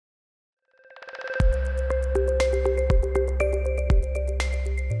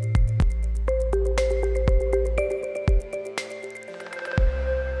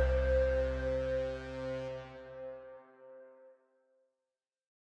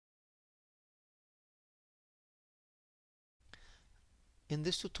In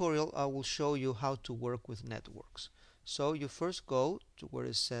this tutorial, I will show you how to work with networks. So you first go to where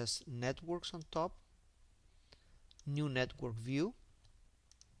it says networks on top, new network view.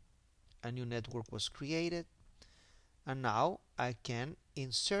 A new network was created, and now I can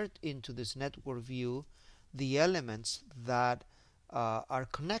insert into this network view the elements that are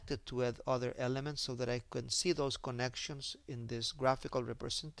connected to other elements so that I can see those connections in this graphical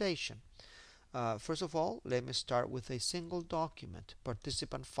representation. First of all, let me start with a single document,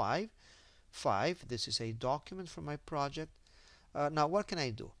 participant 5. This is a document for my project. Now what can I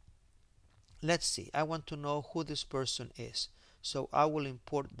do? Let's see, I want to know who this person is. So I will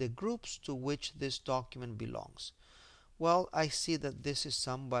import the groups to which this document belongs. Well, I see that this is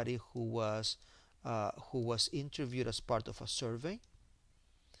somebody who was interviewed as part of a survey.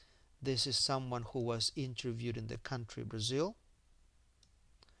 This is someone who was interviewed in the country Brazil.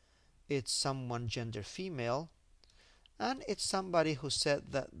 It's someone gender female, and it's somebody who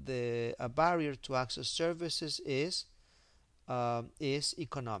said that a barrier to access services is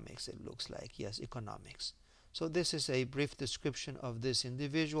economics. It looks like, yes, economics. So this is a brief description of this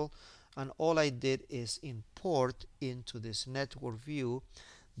individual, and all I did is import into this network view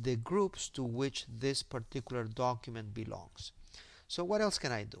the groups to which this particular document belongs. So what else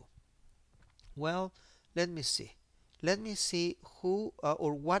can I do? Well, let me see. Let me see who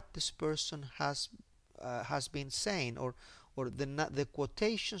or what this person has been saying, or the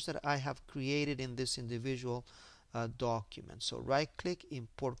quotations that I have created in this individual document. So right click,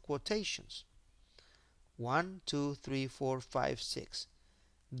 import quotations. 1, 2, 3, 4, 5, 6.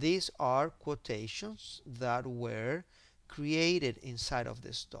 These are quotations that were created inside of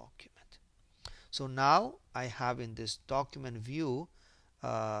this document. So now I have in this document view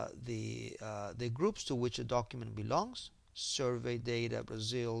the groups to which a document belongs: survey data,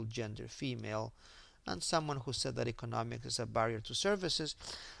 Brazil, gender female, and someone who said that economics is a barrier to services.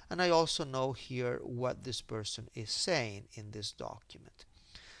 And I also know here what this person is saying in this document.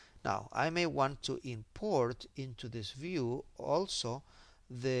 Now I may want to import into this view also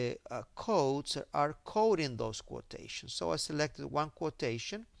the codes that are coding those quotations. So I selected one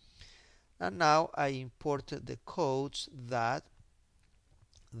quotation, and now I imported the codes that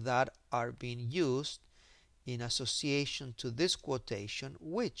are being used in association to this quotation,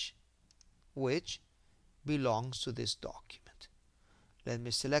 which belongs to this document. Let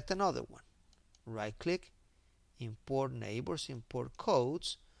me select another one. Right click, import neighbors, import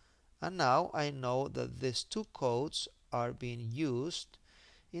codes, and now I know that these two codes are being used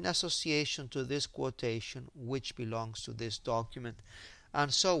in association to this quotation, which belongs to this document,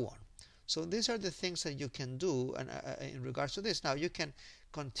 and so on. So these are the things that you can do, and in regards to this. Now you can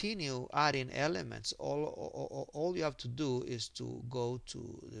continue adding elements. All you have to do is to go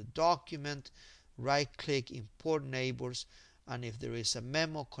to the document, right click, import neighbors, and if there is a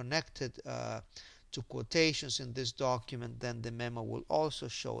memo connected to quotations in this document, then the memo will also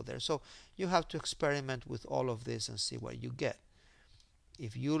show there. So you have to experiment with all of this and see what you get.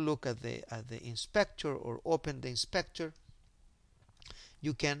 If you look at the inspector or open the inspector,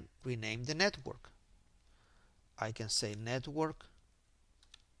 you can rename the network. I can say network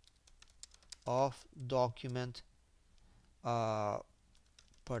of document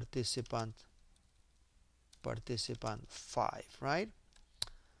participant 5, right?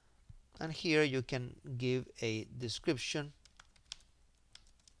 And here you can give a description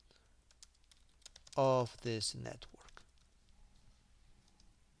of this network.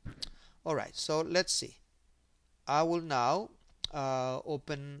 Alright, so let's see. I will now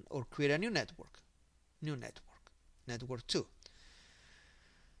open or create a new network, network 2.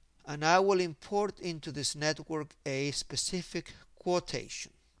 And I will import into this network a specific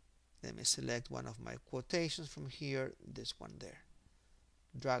quotation. Let me select one of my quotations from here, this one there.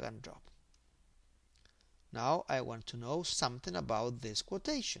 Drag and drop. Now I want to know something about this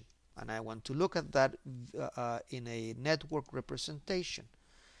quotation, and I want to look at that in a network representation.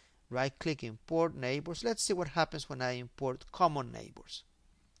 Right click, import neighbors. Let's see what happens when I import common neighbors.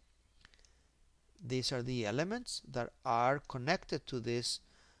 These are the elements that are connected to this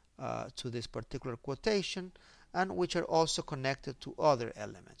particular quotation, and which are also connected to other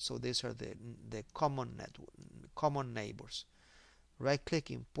elements. So these are the common neighbors. Right click,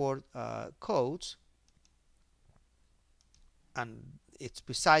 import codes, and it's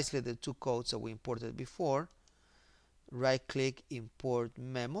precisely the two codes that we imported before. Right click, import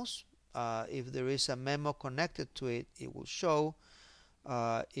memos. If there is a memo connected to it, it will show.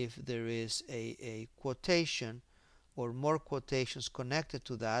 If there is a quotation or more quotations connected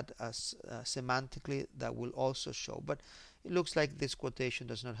to that, as semantically, that will also show. But it looks like this quotation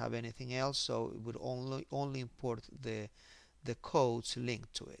does not have anything else, so it would only import the the codes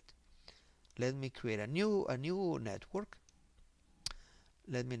linked to it. Let me create a new network.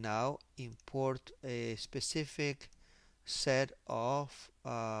 Let me now import a specific set of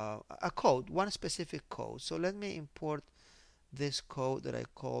a code, one specific code. So let me import this code that I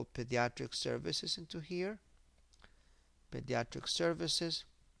call pediatric services into here. Pediatric services.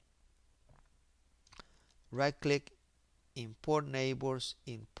 Right click, import neighbors,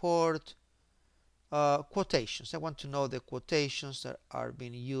 import quotations. I want to know the quotations that are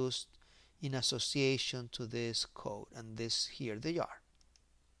being used in association to this code, and this here they are.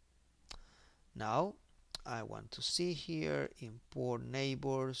 Now I want to see here, import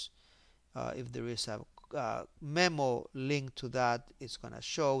neighbors. If there is a memo linked to that, it's going to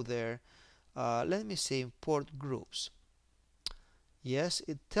show there. Let me see, import groups. Yes,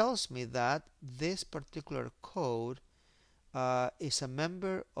 it tells me that this particular code is a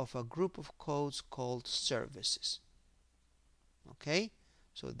member of a group of codes called services. Okay,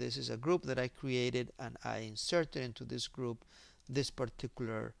 so this is a group that I created, and I inserted into this group this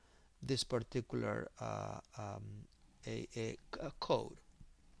particular code.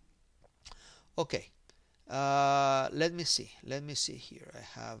 Okay, let me see here.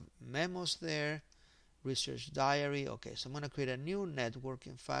 I have memos there, research diary. Okay, so I'm going to create a new network,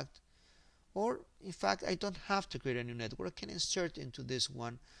 in fact, I don't have to create a new network. I can insert into this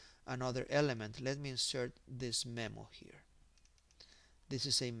one another element. Let me insert this memo here. This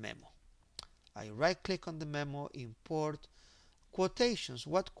is a memo. I right click on the memo, import quotations.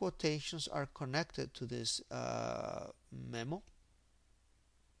 What quotations are connected to this memo?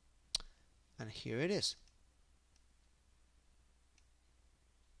 And here it is.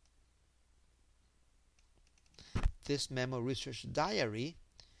 This memo research diary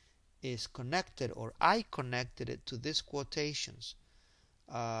is connected, or I connected it to these quotations.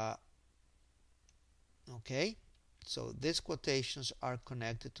 Okay, so these quotations are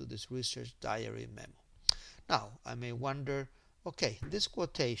connected to this research diary memo. Now I may wonder, okay, this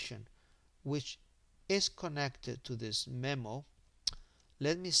quotation which is connected to this memo,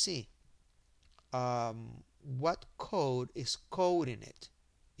 let me see what code is coding it.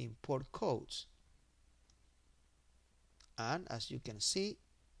 Import codes, and as you can see,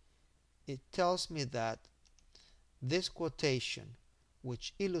 it tells me that this quotation,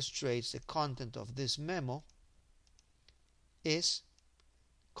 which illustrates the content of this memo, is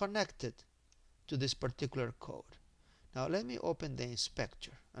connected to this particular code. Now let me open the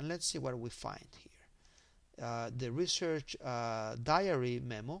inspector and let's see what we find here. The research diary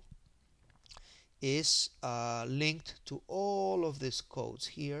memo is linked to all of these codes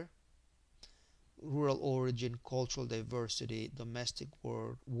here: rural origin, cultural diversity, domestic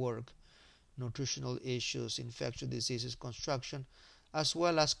work, nutritional issues, infectious diseases, construction, as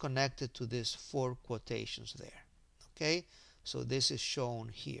well as connected to these 4 quotations there. Okay, so this is shown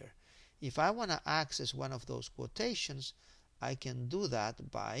here. If I want to access one of those quotations, I can do that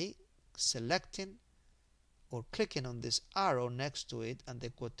by selecting or clicking on this arrow next to it, and the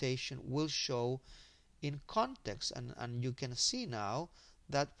quotation will show in context, and you can see now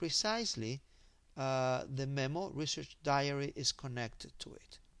that precisely the memo research diary is connected to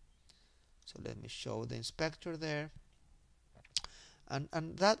it. So let me show the inspector there,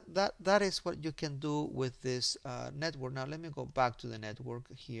 and that is what you can do with this network. Now let me go back to the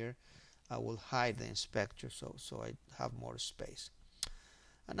network here. I will hide the inspector so I have more space.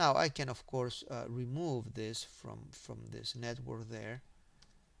 And now I can of course remove this from this network there,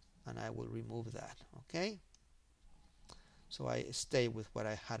 and I will remove that. Okay, so I stay with what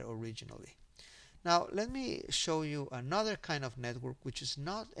I had originally. Now let me show you another kind of network, which is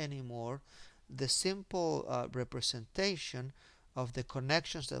not anymore the simple representation of the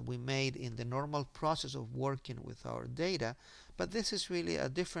connections that we made in the normal process of working with our data, but this is really a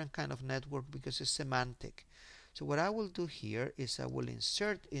different kind of network because it's semantic. So what I will do here is I will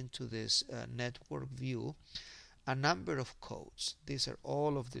insert into this network view a number of codes. These are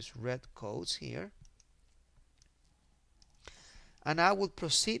all of these red codes here, and I will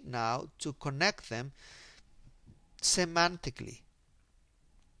proceed now to connect them semantically.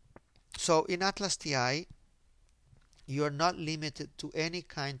 So in ATLAS.ti, you are not limited to any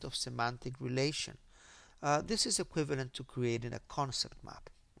kind of semantic relation. This is equivalent to creating a concept map.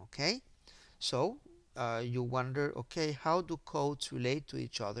 Okay, so you wonder, okay, how do codes relate to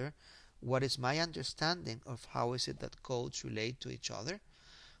each other? What is my understanding of how is it that codes relate to each other?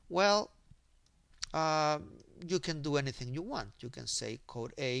 Well, you can do anything you want. You can say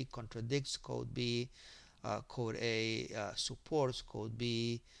code A contradicts code B, code A supports code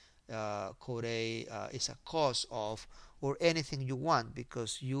B, code A is a cause of, or anything you want,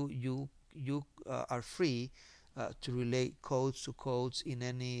 because you are free to relate codes to codes in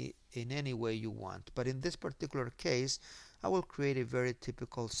any way you want. But in this particular case, I will create a very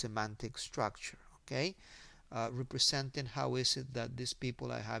typical semantic structure, okay, representing how is it that these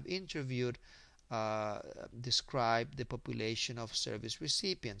people I have interviewed describe the population of service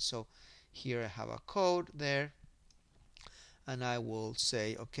recipients. So here I have a code there, and I will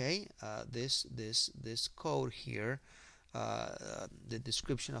say, okay, this code here, the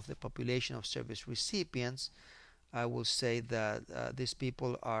description of the population of service recipients, I will say that these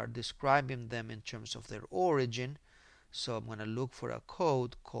people are describing them in terms of their origin. So I'm going to look for a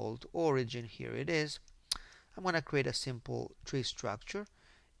code called origin. Here it is. I'm going to create a simple tree structure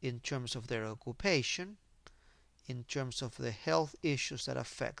in terms of their occupation, in terms of the health issues that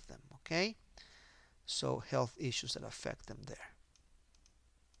affect them, okay? So health issues that affect them there.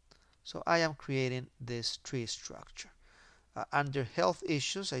 So I am creating this tree structure. Under health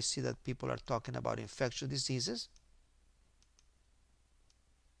issues, I see that people are talking about infectious diseases.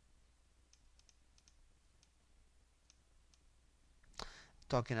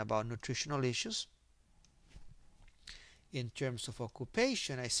 Talking about nutritional issues. In terms of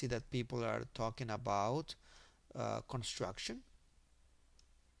occupation, I see that people are talking about construction,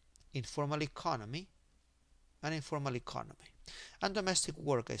 informal economy, and informal economy. And domestic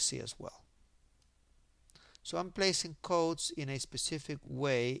work I see as well. So I'm placing codes in a specific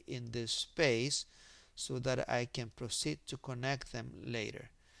way in this space so that I can proceed to connect them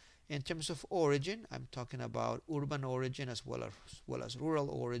later. In terms of origin, I'm talking about urban origin as well as rural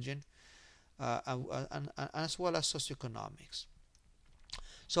origin, and as well as socioeconomics.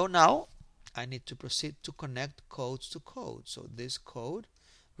 So now I need to proceed to connect codes to code. So this code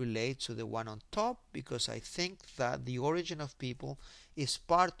relates to the one on top because I think that the origin of people is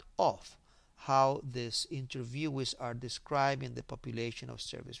part of how these interviewees are describing the population of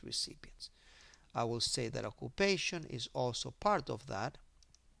service recipients. I will say that occupation is also part of that.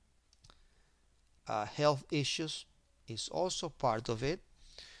 Health issues is also part of it.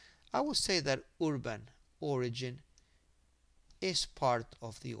 I would say that urban origin is part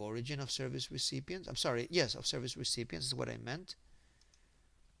of the origin of service recipients. I'm sorry, yes, of service recipients is what I meant.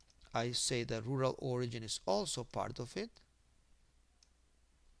 I say that rural origin is also part of it.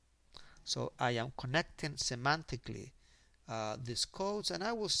 So I am connecting semantically these codes, and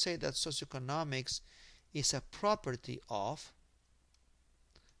I will say that socioeconomics is a property of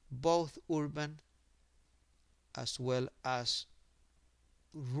both urban as well as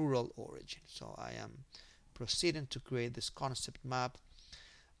rural origin. So I am proceeding to create this concept map.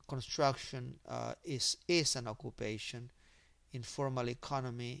 Construction is an occupation, informal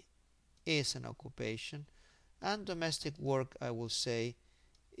economy is an occupation, and domestic work, I will say,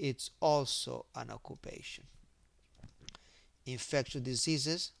 it's also an occupation. Infectious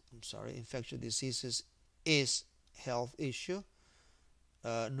diseases is health issue.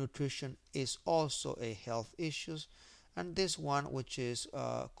 Nutrition is also a health issue. And this one, which is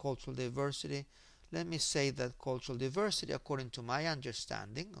cultural diversity, let me say that cultural diversity, according to my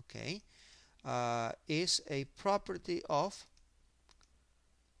understanding, okay, is a property of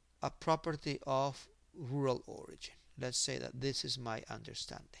rural origin. Let's say that this is my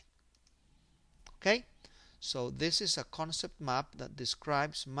understanding. Okay, so this is a concept map that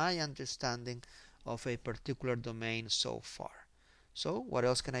describes my understanding of a particular domain so far. So what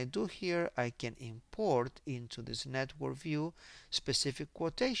else can I do here? I can import into this network view specific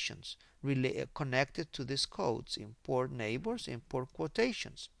quotations connected to these codes. Import neighbors, import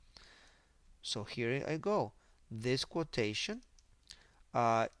quotations. So here I go. This quotation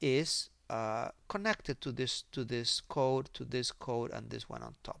is connected to this code, and this one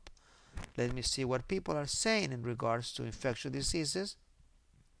on top. Let me see what people are saying in regards to infectious diseases.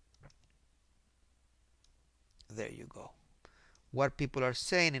 There you go. What people are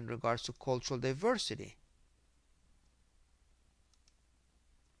saying in regards to cultural diversity.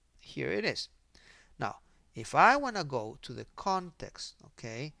 Here it is. Now, if I want to go to the context,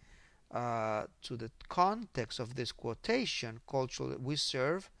 okay, to the context of this quotation, cultural we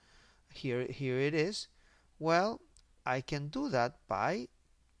serve, here it is. Well, I can do that by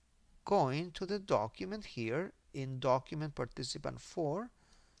going to the document here in document participant 4,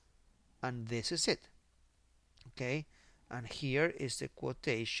 and this is it. Okay, and here is the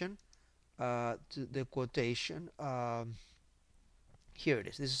quotation. Here it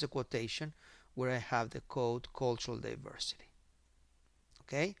is. This is a quotation where I have the code cultural diversity.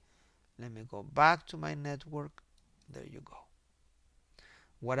 Okay, let me go back to my network. There you go.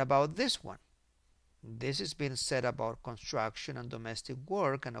 What about this one? This is being said about construction and domestic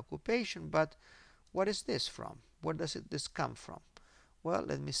work and occupation, but what is this from? Where does this come from? Well,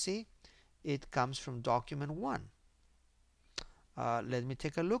 let me see. it comes from document 1. Let me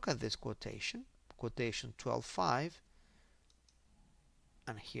take a look at this quotation, quotation 12.5,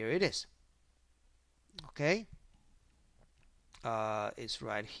 and here it is. Okay, it's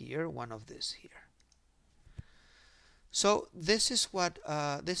right here, one of these here. So this is what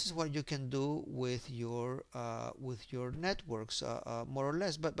you can do with your networks, more or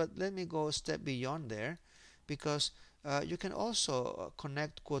less. But let me go a step beyond there, because you can also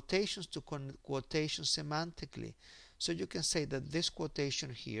connect quotations to quotations semantically. So you can say that this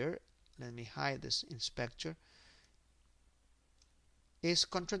quotation here, let me hide this inspector, is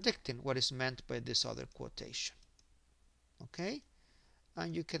contradicting what is meant by this other quotation. Okay,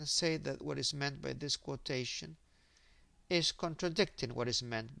 and you can say that what is meant by this quotation is contradicting what is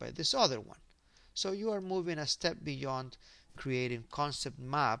meant by this other one. So you are moving a step beyond creating concept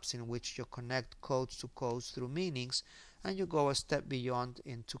maps in which you connect codes to codes through meanings, and you go a step beyond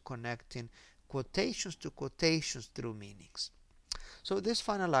into connecting quotations to quotations through meanings. So this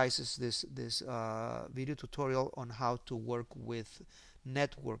finalizes this video tutorial on how to work with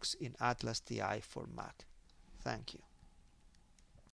networks in ATLAS.ti for Mac. Thank you.